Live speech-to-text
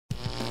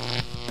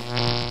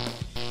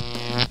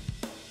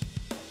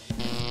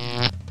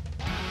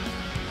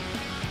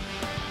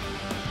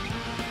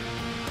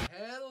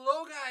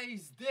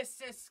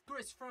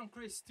Chris from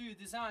Chris2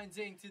 Designs,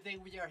 and today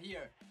we are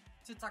here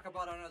to talk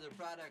about another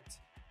product.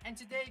 And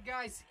today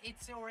guys,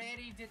 it's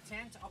already the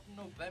 10th of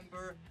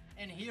November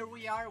and here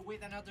we are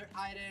with another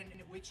item,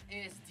 which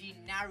is the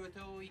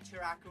Naruto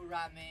Ichiraku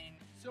Ramen.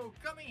 So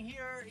coming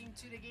here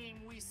into the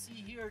game, we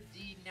see here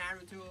the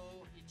Naruto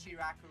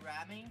Ichiraku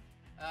Ramen.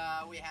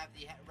 We have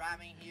the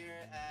ramen here.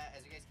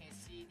 As you guys can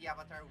see, the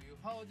avatar will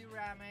hold the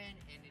ramen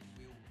and it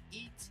will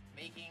eat,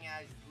 making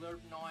a slurp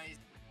noise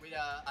with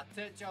a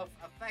touch of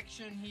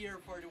affection here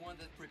for the one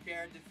that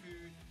prepared the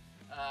food.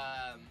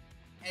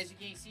 As you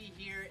can see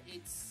here,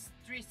 it's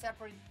 3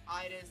 separate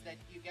items that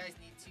you guys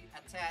need to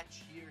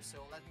attach here. So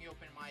let me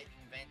open my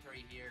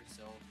inventory here.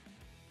 So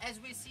as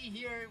we see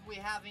here,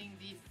 we're having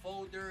the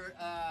folder,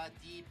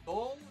 the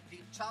bowl, the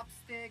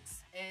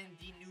chopsticks, and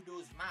the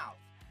noodles mouth.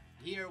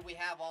 Here we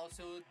have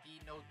also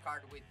the note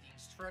card with the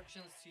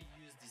instructions to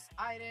use this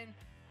item,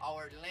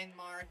 our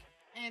landmark.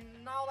 And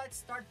now let's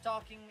start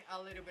talking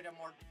a little bit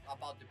more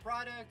about the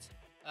product.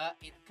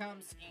 It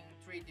comes in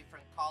 3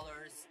 different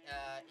colors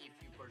if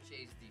you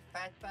purchase the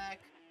fat pack,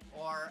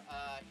 or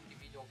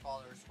individual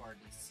colors for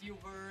the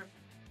silver,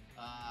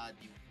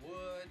 the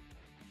wood,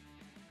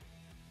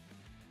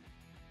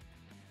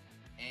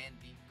 and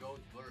the gold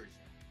version.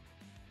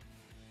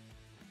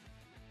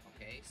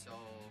 Okay, so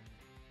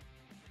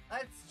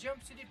let's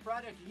jump to the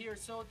product here.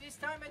 So this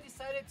time I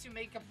decided to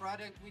make a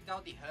product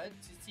without the HUD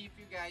to see if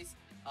you guys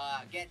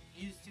get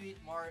used to it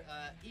more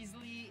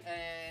easily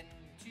and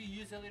to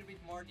use a little bit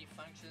more the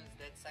functions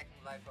that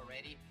Second Life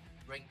already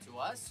bring to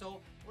us.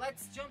 So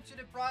let's jump to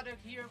the product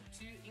here.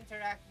 To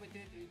interact with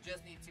it, you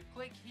just need to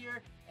click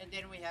here, and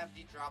then we have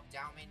the drop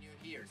down menu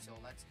here. So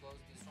let's close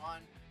this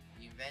one,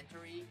 the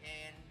inventory,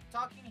 and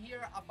talking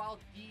here about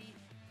the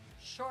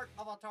short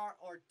avatar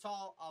or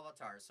tall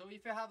avatar. So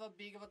if you have a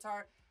big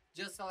avatar,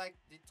 just select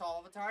the tall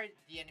avatar.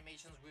 The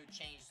animations will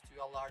change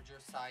to a larger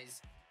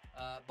size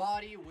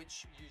body,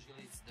 which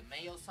usually is the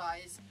male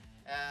size.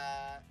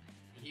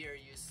 Here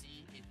you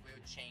see it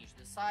will change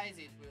the size.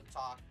 It will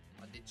talk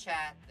on the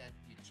chat that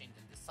you changed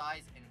the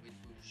size, and it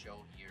will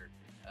show here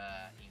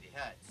in the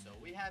HUD. So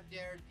we have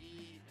there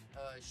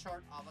the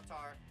short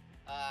avatar.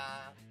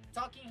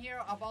 Talking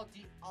here about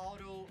the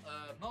auto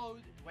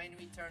mode, when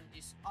we turn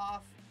this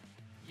off,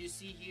 you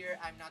see here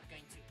I'm not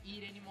going to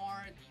eat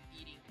anymore. The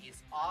eating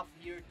is off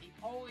here. The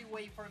only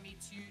way for me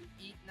to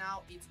eat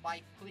now is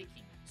by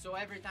clicking. So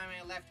every time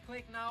I left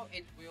click now,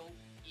 it will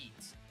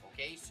eat.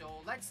 Okay, so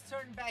let's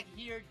turn back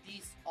here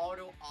this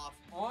auto off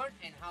on.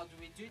 And how do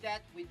we do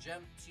that? We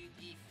jump to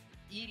the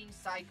eating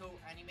cycle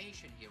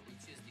animation here,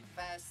 which is the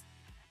fast,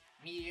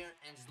 medium,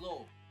 and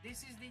slow.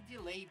 This is the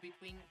delay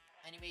between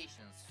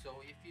animations.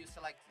 So if you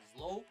select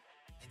slow,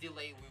 the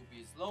delay will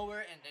be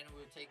slower, and then it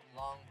will take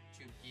long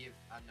to give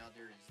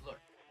another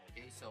slurp.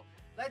 Okay, so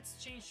let's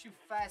change to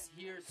fast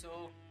here.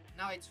 So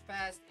now it's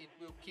fast. It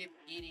will keep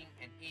eating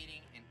and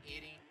eating and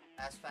eating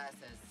as fast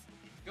as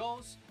it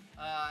goes.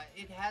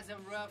 It has a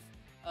rough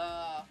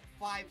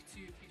 5 to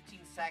 15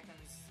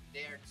 seconds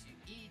there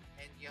to eat,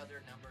 and the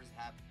other numbers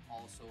have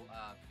also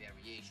a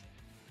variation.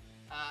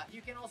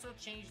 You can also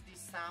change the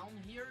sound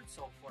here,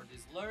 so for the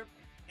slurp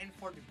and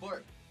for the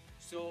burp.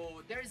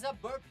 So there's a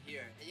burp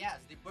here. Yes,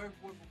 the burp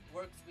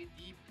works with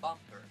the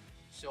bumper.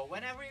 So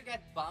whenever you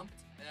get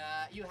bumped,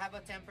 you have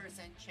a 10%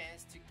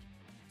 chance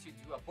to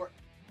do a burp.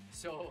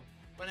 So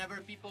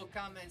whenever people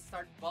come and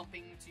start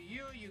bumping to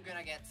you, you're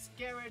gonna get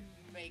scared,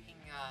 making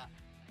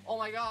oh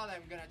my god,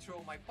 I'm gonna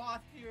throw my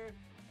pot here,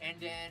 and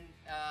then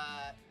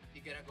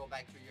you're gonna go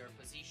back to your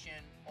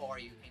position, or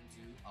you can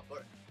do a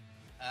burp.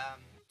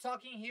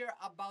 Talking here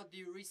about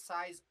the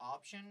resize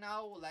option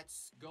now,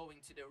 let's go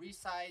into the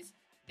resize.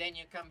 Then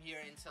you come here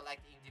and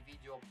select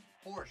individual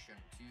portion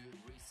to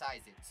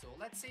resize it. So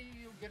let's say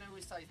you're gonna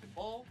resize the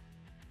bowl.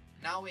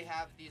 Now we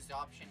have this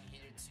option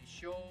here to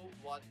show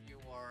what you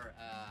are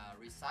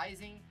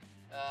resizing.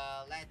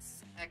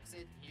 Let's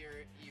exit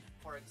here. If,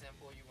 for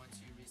example, you want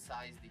to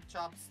resize the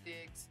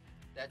chopsticks,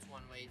 that's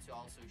one way to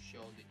also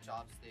show the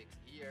chopsticks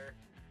here.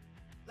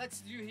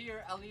 Let's do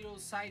here a little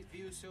side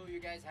view so you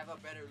guys have a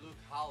better look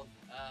how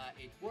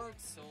it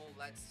works. So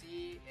let's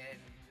see, and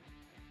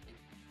it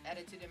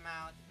added to the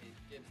mouth, it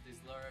gives this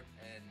slurp,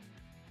 and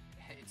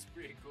it's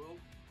pretty cool.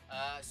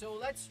 So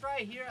let's try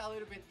here a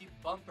little bit the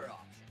bumper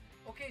option.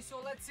 Okay, so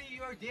let's say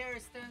you're there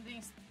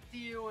standing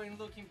still and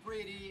looking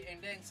pretty,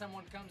 and then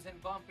someone comes and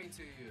bump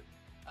into you.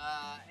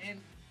 And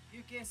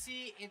you can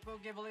see it will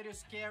give a little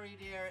scary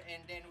there,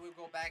 and then we'll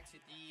go back to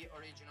the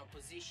original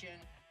position.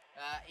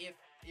 If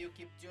you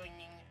keep doing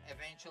it,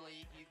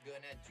 eventually you're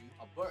gonna do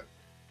a burp.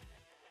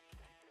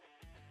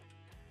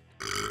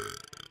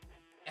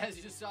 As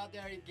you saw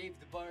there, it gave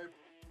the burp.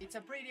 It's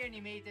a pretty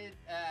animated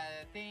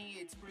thing.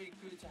 It's pretty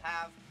cool to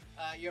have.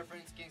 Your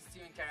friends can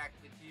still interact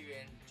with you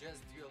and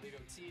just do a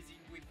little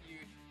teasing with you.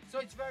 So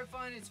it's very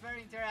fun, it's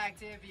very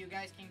interactive. You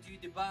guys can do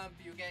the bump,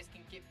 you guys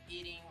can keep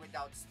eating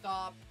without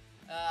stop.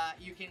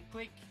 You can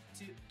click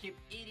to keep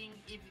eating.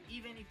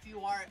 Even if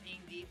you are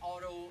in the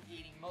auto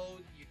eating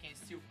mode, you can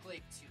still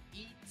click to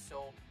eat.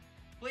 So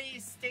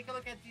Please take a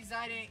look at this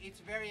item. It's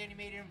very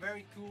animated and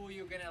very cool.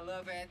 You're gonna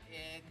love it,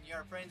 and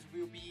your friends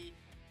will be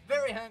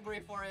very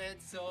hungry for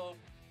it. So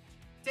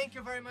thank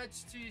you very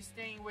much to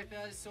staying with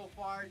us so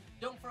far.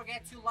 Don't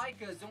forget to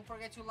like us. Don't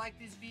forget to like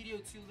this video,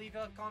 to leave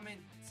a comment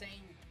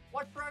saying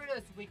what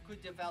products we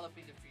could develop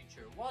in the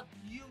future, what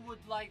you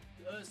would like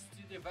us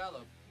to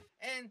develop.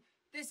 And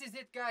this is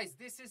it, guys.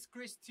 This is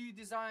Chris2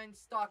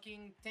 Designs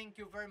talking. Thank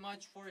you very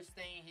much for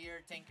staying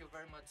here. Thank you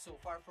very much so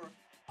far for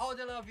all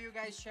the love you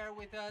guys share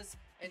with us.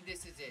 And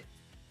this is it.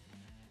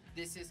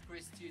 This is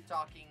Chris2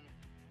 talking.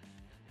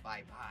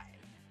 Bye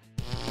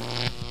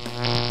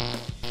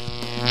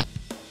bye.